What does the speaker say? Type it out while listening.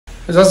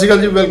ਸਤਿ ਸ਼੍ਰੀ ਅਕਾਲ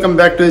ਜੀ, welcome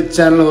back to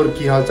channel. ਹੋਰ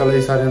ਕੀ ਹਾਲ ਚਾਲ ਹੈ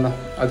ਜੀ ਸਾਰਿਆਂ ਦਾ।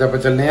 ਅੱਜ ਆਪਾਂ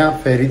ਚੱਲੇ ਆ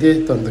ਫੈਰੀ ਤੇ,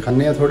 ਤੁਹਾਨੂੰ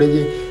ਦਿਖਾਉਂਦੇ ਆ ਥੋੜੇ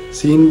ਜਿਹੇ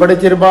ਸੀਨ। ਬੜੇ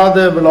ਚਿਰ ਬਾਅਦ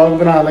ਵਲੌਗ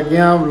ਬਣਾਉਣ ਲੱਗੇ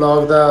ਆ।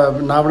 ਵਲੌਗ ਦਾ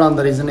ਨਾ ਬਣਾਉਣ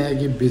ਦਾ ਰੀਜ਼ਨ ਇਹ ਹੈ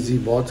ਕਿ ਬਿਜ਼ੀ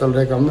ਬਹੁਤ ਚੱਲ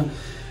ਰਿਹਾ ਕੰਮ,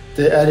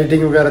 ਤੇ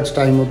ਐਡੀਟਿੰਗ ਵਗੈਰਾ 'ਚ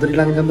ਟਾਈਮ ਉੱਧਰ ਹੀ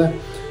ਲੰਘ ਜਾਂਦਾ।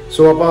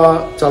 ਸੋ ਆਪਾਂ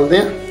ਚੱਲਦੇ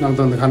ਆ, ਨਾਲ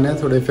ਤੁਹਾਨੂੰ ਦਿਖਾਉਂਦੇ ਆ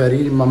ਥੋੜੇ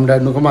ਫੈਰੀ, ਮਮ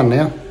ਡੈਡ ਨੂੰ ਘੁਮਾਉਂਦੇ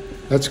ਆ।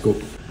 Let's go.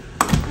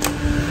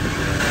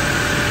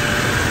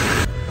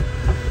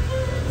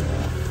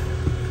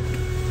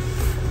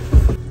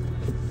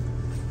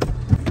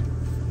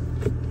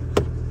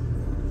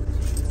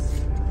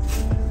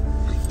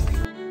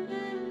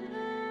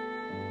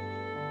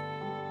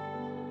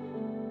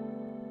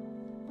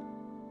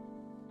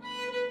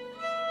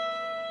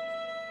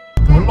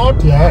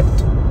 Not yet.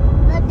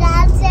 But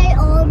Dad say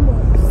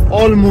almost.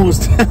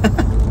 Almost.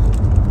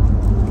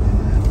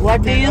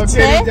 What do you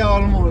say?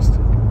 Almost.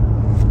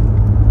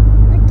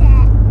 But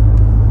Dad.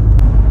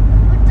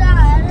 But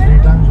Dad. 3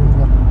 times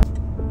over.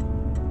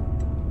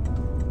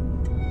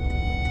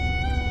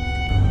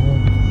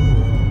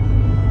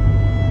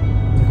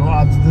 देखो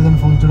आज के दिन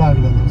फुल चढ़ा के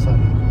जाते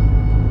सारे।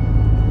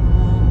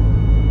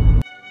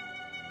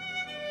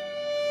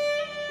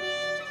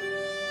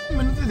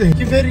 मैंने तो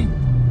देखी फेरी।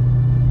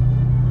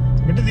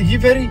 बेटे दिखी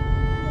फेरी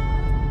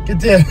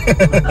कितने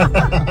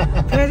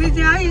फेरी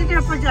जा इधर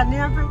ਆਪਾਂ ਜਾਂਦੇ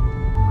ਆ पे।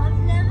 I've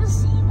never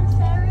seen a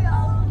ferry.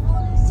 I've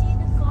only seen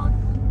a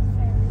cartoon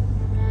ferry.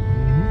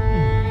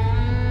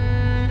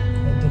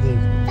 तो देख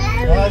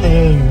आ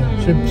देख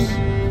शिप्स।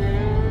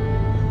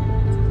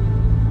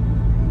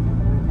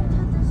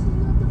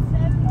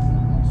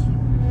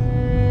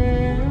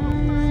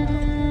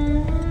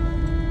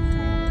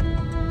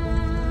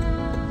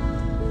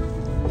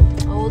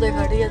 ਉਹ ਦੇ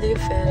ਖੜੀ ਆ ਦੀ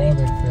ਫੇਰੀ।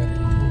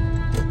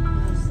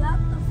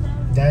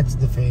 That's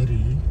the ferry.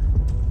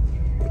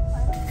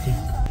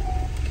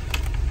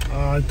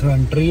 तो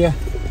एंट्री है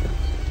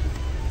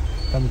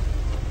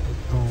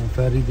तो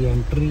फेरी की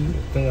एंट्री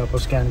ते आप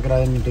स्कैन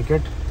कराए नहीं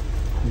टिकट,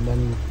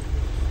 दैन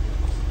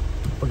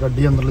आप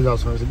गड्डी अंदर ले जा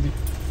सकते सीधी।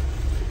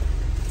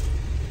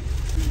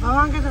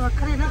 ਆਵਾਂਗੇ ਤਾਂ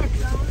ਵੱਖਰੇ ਨਾ ਗੱਡੀ।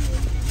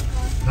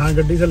 हाँ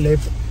गड्डी थले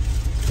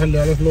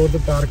वाले फ्लोर पे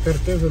पार्क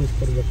करके फिर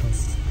ऊपर बैठा।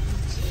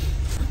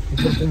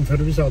 ऊपर तुम फिर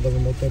भी सकता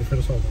बंदा, उतर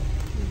फिर सकता।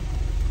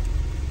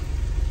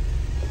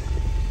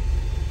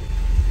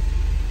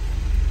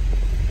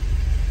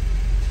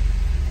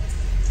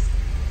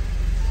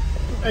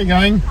 Hey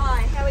gang.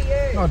 Hi, how are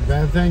you? Not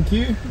bad, thank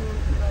you.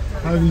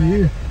 How are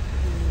you?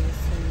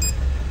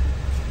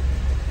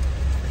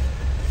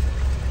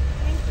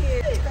 Thank you.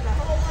 You've got a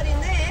whole lot in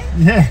there.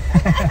 Yeah.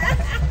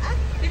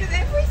 Bit of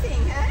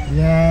everything, hey?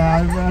 Yeah,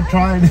 I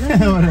tried.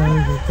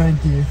 Whatever.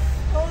 Thank you.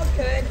 All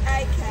good,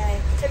 okay.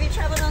 Have you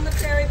travelled on the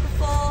ferry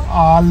before?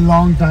 A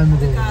long time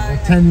ago, No.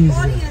 10 years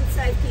Body ago. and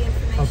safety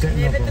information Okay,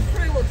 there, no but the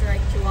crew will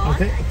direct you on.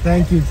 Okay,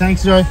 thank you.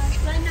 Thanks, Joy.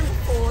 Lane number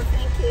 4,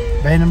 thank you.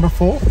 Bay number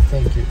 4.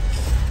 Thank you.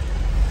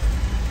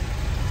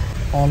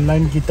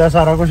 Online किया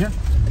सारा कुछ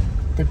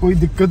तो कोई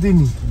दिक्कत ही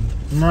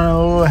नहीं ना।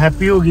 वो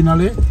happy होगी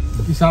नाले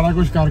कि सारा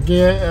कुछ करके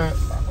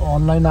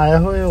ऑनलाइन आया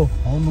हुए हो।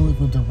 ਉਹਨੂੰ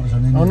ਕੋਈ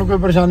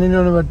ਪਰੇਸ਼ਾਨੀ ਨਹੀਂ।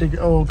 ਉਹਨੇ ਬੈਠ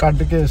ਉਹ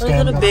ਕੱਢ ਕੇ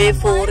ਸਕੈਨ ਕਰ बे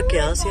 4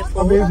 ਕਿਹਾ ਸੀ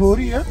 4 ਬੇ 4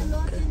 ਹੀ ਹੈ।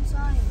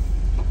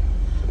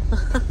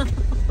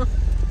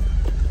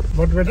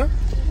 What beta?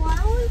 Why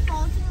are we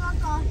parking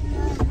like our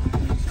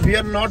We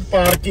are not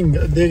parking.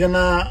 They're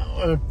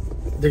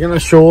gonna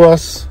show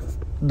us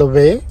the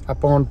way.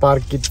 ਆਪਾਂ ਹੁਣ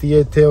ਪਾਰਕ ਕੀਤੀ ਹੈ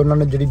ਇੱਥੇ। ਉਹਨਾਂ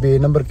ਨੇ ਜਿਹੜੀ ਬੇ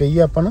ਨੰਬਰ ਕਹੀ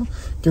ਹੈ ਆਪਾਂ ਨੂੰ,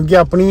 ਕਿਉਂਕਿ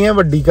ਆਪਣੀ ਹੈ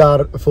ਵੱਡੀ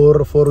ਕਾਰ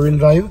 4 ਵੀਲ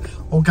ਡਰਾਈਵ।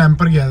 ਉਹ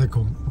ਕੈਂਪਰ ਗਿਆ,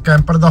 ਦੇਖੋ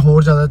ਕੈਂਪਰ ਦਾ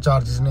ਹੋਰ ਜ਼ਿਆਦਾ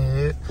ਚਾਰजेस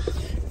ਨੇ।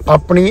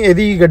 ਆਪਣੀ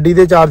ਇਹਦੀ ਗੱਡੀ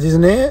ਦੇ ਚਾਰजेस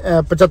ਨੇ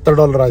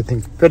 $75 ਆਈ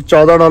ਥਿੰਕ। ਫਿਰ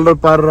 $14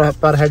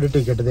 ਪਰ ਹੈਡ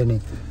ਟਿਕਟ ਦੇ ਨੇ,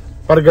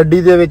 ਪਰ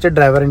ਗੱਡੀ ਦੇ ਵਿੱਚ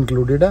ਡਰਾਈਵਰ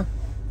ਇਨਕਲੂਡਡ ਆ।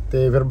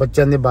 ਤੇ ਫਿਰ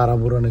ਬੱਚਿਆਂ ਦੇ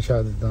 12 ਨੇ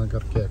ਸ਼ਾਇਦ ਇਦਾਂ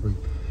ਕਰਕੇ ਆ ਕੋਈ।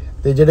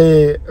 ਤੇ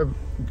ਜਿਹੜੇ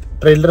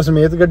ਟ੍ਰੇਲਰ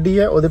ਸਮੇਤ ਗੱਡੀ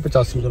ਹੈ ਉਹਦੇ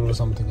 $85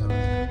 ਸਮਥਿੰਗ ਆਉਂਦੇ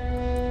ਨੇ।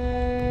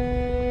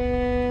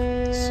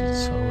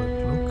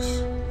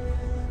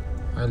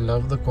 I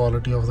love the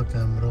quality of the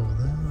camera over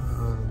there.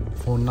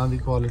 ਫੋਨਾਂ ਦੀ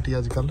ਕੁਆਲਿਟੀ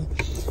ਅੱਜ ਕੱਲ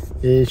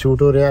ਇਹ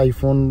ਸ਼ੂਟ ਹੋ ਰਿਹਾ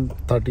ਆਈਫੋਨ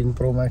 13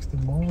 Pro Max ਤੇ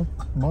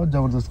ਬਹੁਤ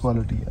ਜ਼ਬਰਦਸਤ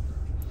ਕੁਆਲਿਟੀ ਹੈ।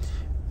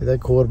 ਇਹਦਾ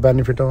ਇੱਕ ਹੋਰ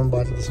ਬੈਨੀਫਿਟ ਆ, ਮੈਂ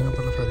ਬਾਅਦ ਚ ਦੱਸਾਂਗਾ।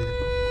 ਪਹਿਲਾਂ ਫੈਰੀ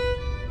ਦੇਖੋ।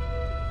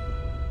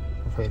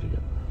 ਫੈਰੀ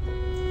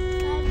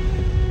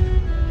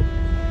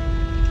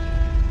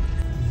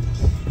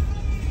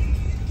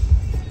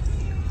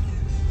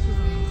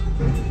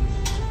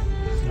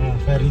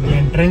ਫੈਰੀ ਦੀ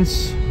ਐਂਟਰੈਂਸ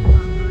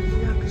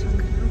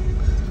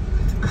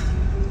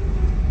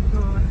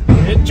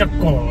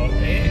ਚੱਕੋ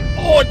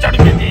ਉਹ ਚੜ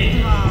ਗਈ ਜੀ।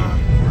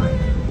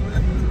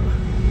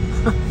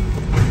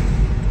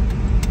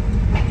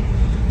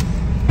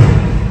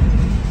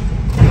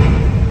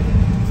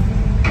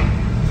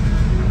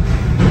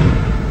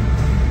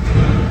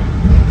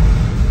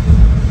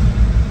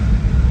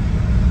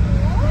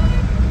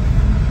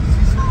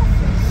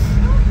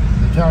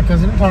 ਦੇਖਿਆ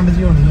ਕਿਸੇ ਨੇ ਠੰਡ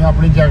ਜੀ ਹੋਣੀ ਆ,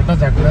 ਆਪਣੀ ਜੈਕਟਾਂ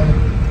ਚੱਕ ਲੈ।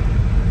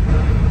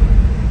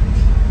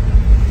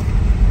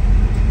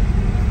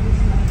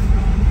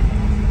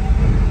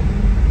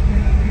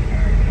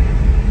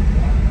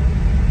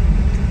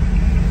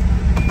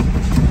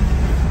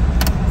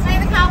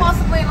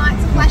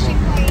 flashing,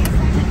 please.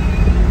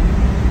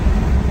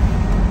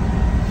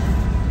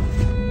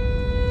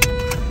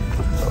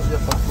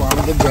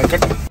 the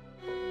jacket.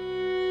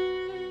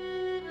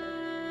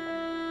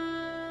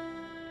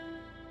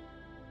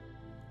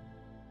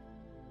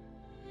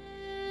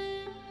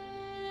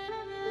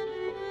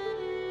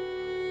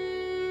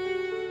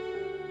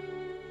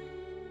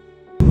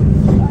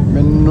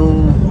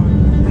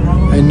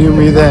 इन्नी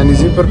उम्मीद है नहीं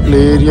सी, पर प्ले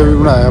एरिया भी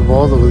बनाया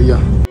बहुत वधिया।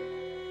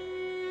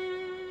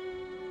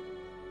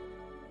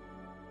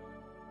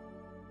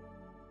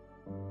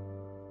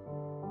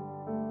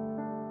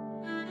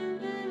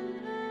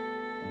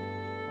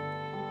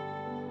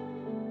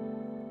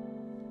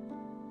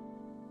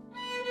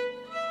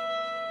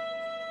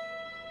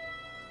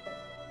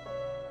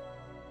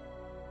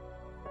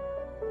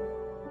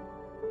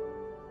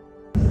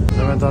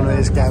 मैं तुहानूं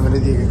इस कैमरे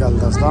की एक गल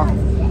दसदा,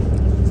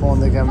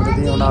 फोन के कैमरे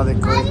की। हुण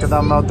देखो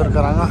एकदम मैं उधर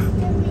करांगा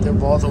तो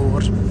बहुत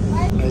ओवर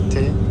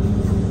इत्थे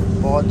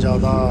बहुत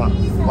ज़्यादा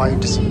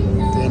वाइट सी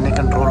तो इन्हें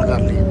कंट्रोल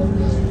कर ली।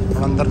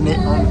 हुण अंदर ने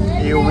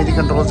ये उवें दी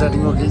कंट्रोल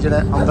सैटिंग हो गई, जो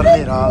अंदर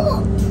नेरा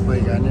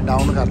होएगा इन्हें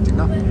डाउन करती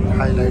ना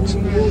हाईलाइट्स,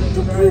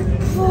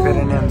 फिर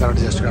इन्हें अंदर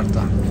एडजस्ट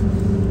करता,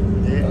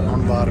 ये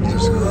हुण बाहर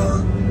एडजस्ट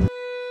कर।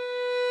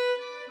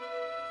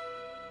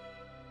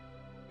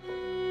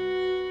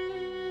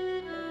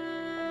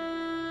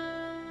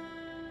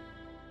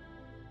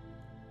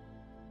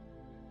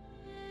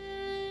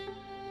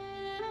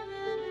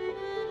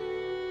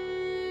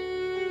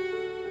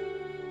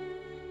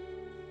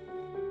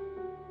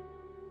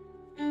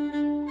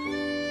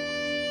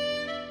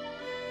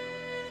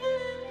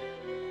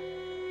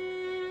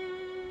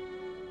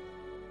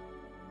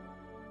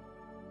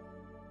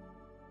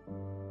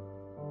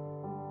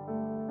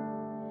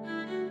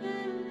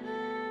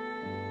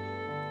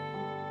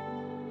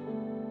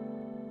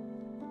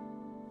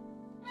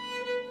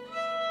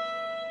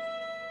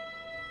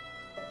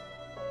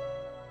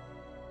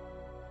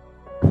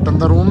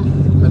 रूम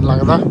मैनूं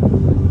लगदा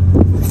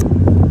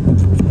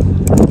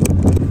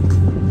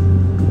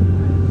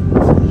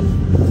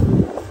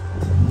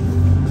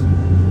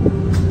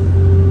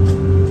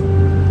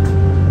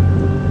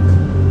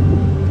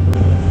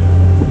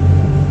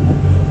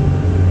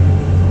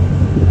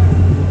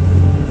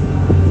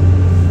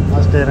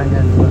स्टेयरिंग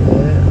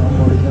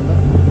मोड़ी जांदा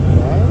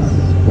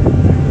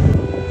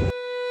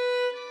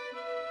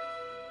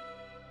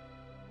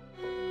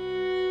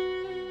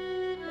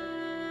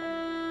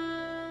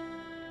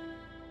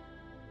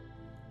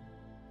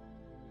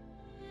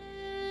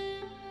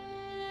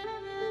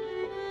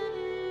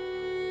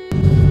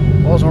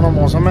बहुत सोहना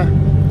मौसम है।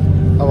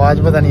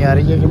 आवाज़ पता नहीं आ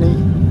रही है कि नहीं,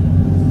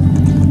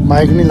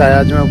 माइक नहीं लाया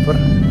अज मैं ऊपर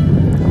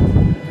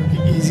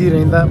क्योंकि ईजी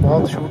रहिंदा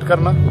बहुत शूट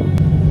करना।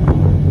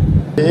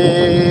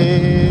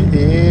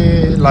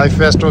 ये लाइफ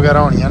वेस्ट वगैरह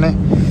होनिया ने,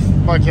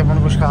 बाकी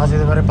अपन कुछ खास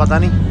ये बारे पता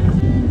नहीं।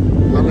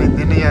 अब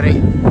लेंदे नज़ारे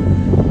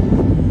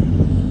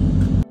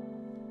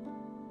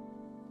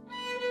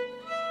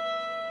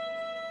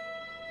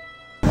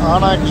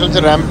आना एक्चुअल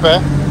च रैंप है,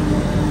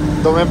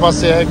 दोवें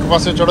पासे है, एक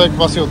पासे चढ़ो एक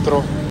पासे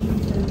उतरो।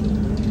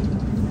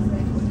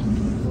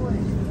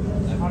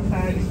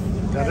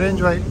 कर रहे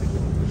enjoy.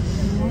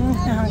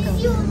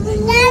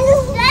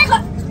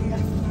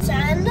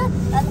 Sand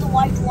and the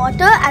white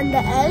water and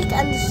the elk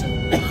and the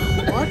seaweed.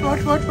 What?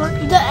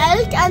 The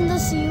elk and the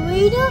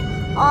seaweed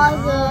are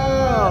the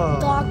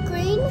dark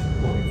green,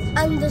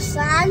 and the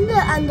sand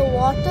and the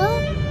water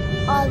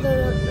are the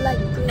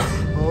light green.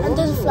 And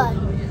there's a fly.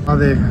 आ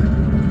देख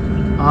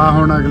आ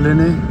हुण अगले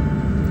ने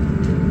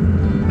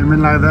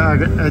मैनूं लगदा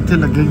इत्थे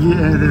लगेगी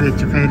इहदे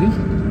विच फेरी,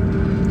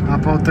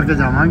 आपां उतर के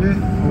जावांगे।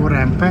 वो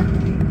रैंप है,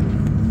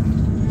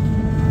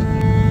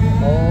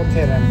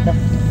 उत्थे रैंप है,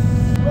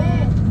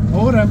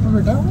 वो रैंप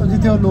बेटा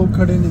जिथे वो लोग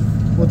खड़े ने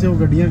उत्थे वो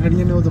गड्डियां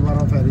खड़ियां ने, वो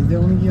दोबारा फेरी ते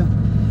आउणगियां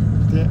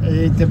ते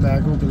ये इत्थे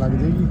बैक होके लग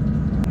जाएगी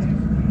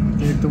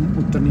ते तुम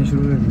उतरनी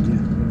शुरू हो जाएगी।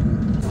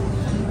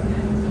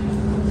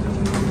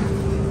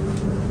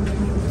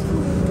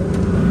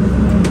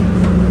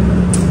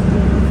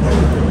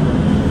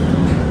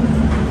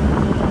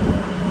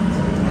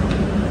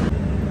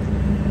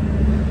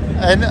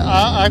 एंड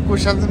आ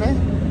कुशन्स ने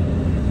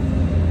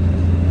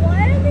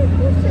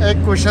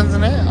कुशन्स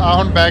ने आ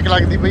हुण बैक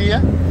लगती पई है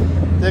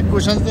ते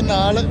कुशन्स दे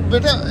नाल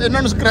बेटा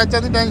इन्हां नूं स्क्रैचां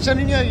दी टेंशन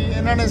ही नहीं हैगी।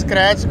 इन्हां ने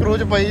स्क्रैच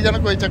स्क्रूच पई जाना,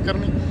 कोई चक्कर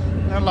नहीं,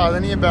 इन्हां ला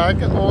देनी है बैक।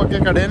 वो अगे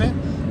खड़े ने,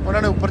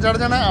 उन्होंने उपर चढ़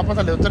जाना, आप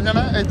थल्ले उतर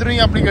जाना। इधरों ही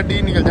अपनी गड्डी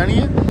निकल जानी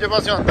है, दूजे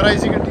पासों अंदर आई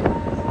सी गड्डी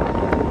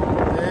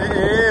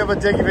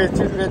बजेगी बिच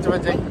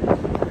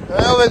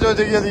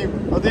बजेगी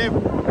अदीब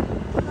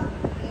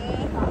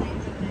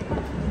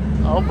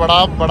आओ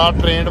बड़ा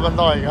ट्रेंड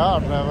बंदा होएगा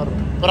ड्राइवर,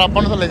 पर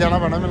अपन थल्ले जाना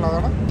पैना मैनूं लगदा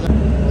ना।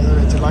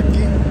 लग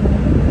गई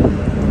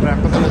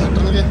रैंप थल्ले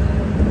सुट्टणगे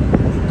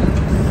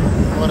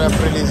और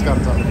रैंप रिलीज़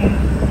करता।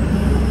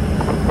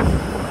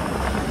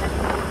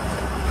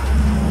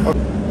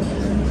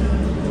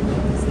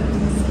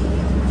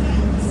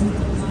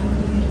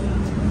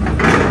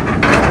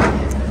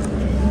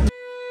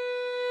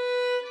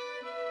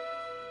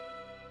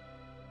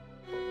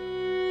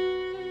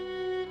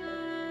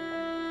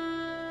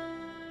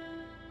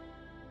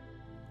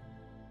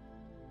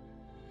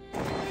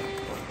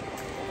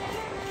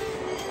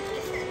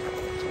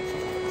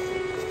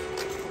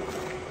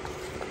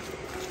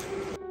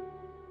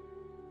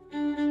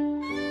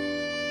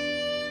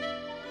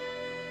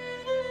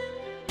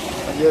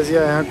 जी असीं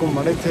आए हैं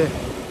घूमन इत्थे,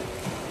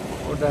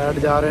 वो डैड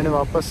जा रहे हैं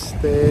वापस,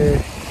 तो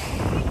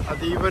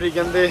अदीब हरी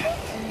कहते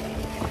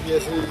कि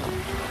असीं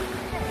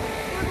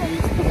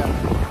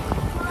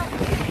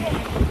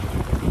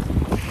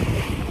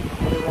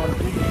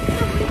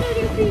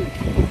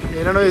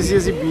ਹੋਏ ਸੀ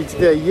ਅਸੀਂ ਬੀਚ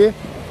ਤੇ ਆਈਏ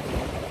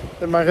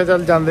ਤੇ ਮੈਂ ਕਿਹਾ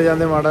ਚੱਲ ਜਾਂਦੇ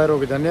ਜਾਂਦੇ ਮਾੜਾ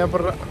ਰੁਕ ਜਾਂਦੇ ਆ,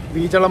 ਪਰ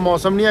ਬੀਚ ਵਾਲਾ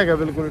ਮੌਸਮ ਨਹੀਂ ਹੈਗਾ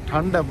ਬਿਲਕੁਲ,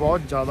 ਠੰਡ ਹੈ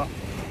ਬਹੁਤ ਜ਼ਿਆਦਾ।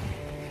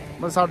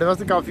 ਬਸ ਸਾਡੇ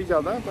ਵਾਸਤੇ ਕਾਫੀ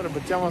ਜ਼ਿਆਦਾ, ਪਰ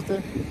ਬੱਚਿਆਂ ਵਾਸਤੇ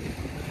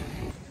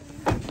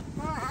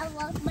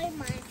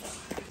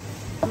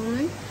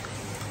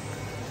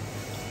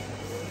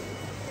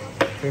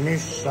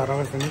ਫਿਨਿਸ਼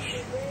ਸਾਰਾ ਫਿਨਿਸ਼।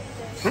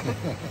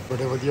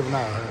 ਬੜੇ ਵਧੀਆ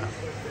ਬਣਾਇਆ ਹੋਇਆ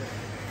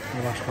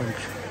ਰੈਸਟੋਰੈਂਟ,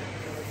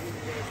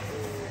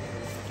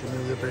 ਕਿੰਨੀ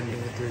ਵਧੀਆ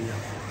ਪੇਂਟਿੰਗ ਕੀਤੀ ਹੋਈ ਆ।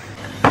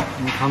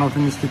 ਮੈਂ ਖਾਣਾ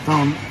ਫਿਨਿਸ਼ ਕੀਤਾ,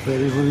 ਹੁਣ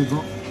ਫੇਰੀ ਫੂਰੀ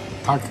ਤੋਂ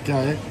ਥੱਕ ਕੇ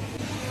ਆਏ,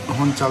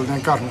 ਹੁਣ ਚੱਲਦੇ ਹਾਂ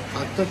ਘਰ ਨੂੰ।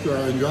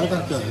 ਇੰਜੋਏ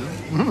ਕਰਕੇ ਆਏ,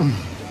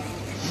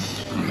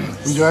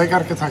 ਇੰਜੋਏ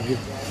ਕਰਕੇ ਥੱਕ ਗਏ।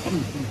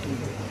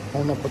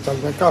 ਹੁਣ ਆਪਾਂ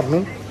ਚੱਲਦੇ ਹਾਂ ਘਰ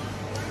ਨੂੰ।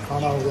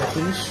 ਖਾਣਾ ਹੋ ਗਿਆ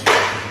ਫਿਨਿਸ਼।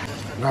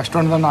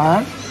 ਰੈਸਟੋਰੈਂਟ ਦਾ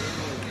ਨਾਮ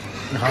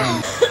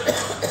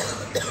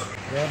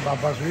ਹੈ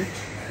ਬਾਬਾ ਸਵੀਟ।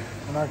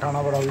 ਉਹਨਾਂ ਦਾ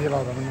ਖਾਣਾ ਬੜਾ ਵਧੀਆ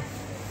ਲੱਗਦਾ ਮੈਨੂੰ।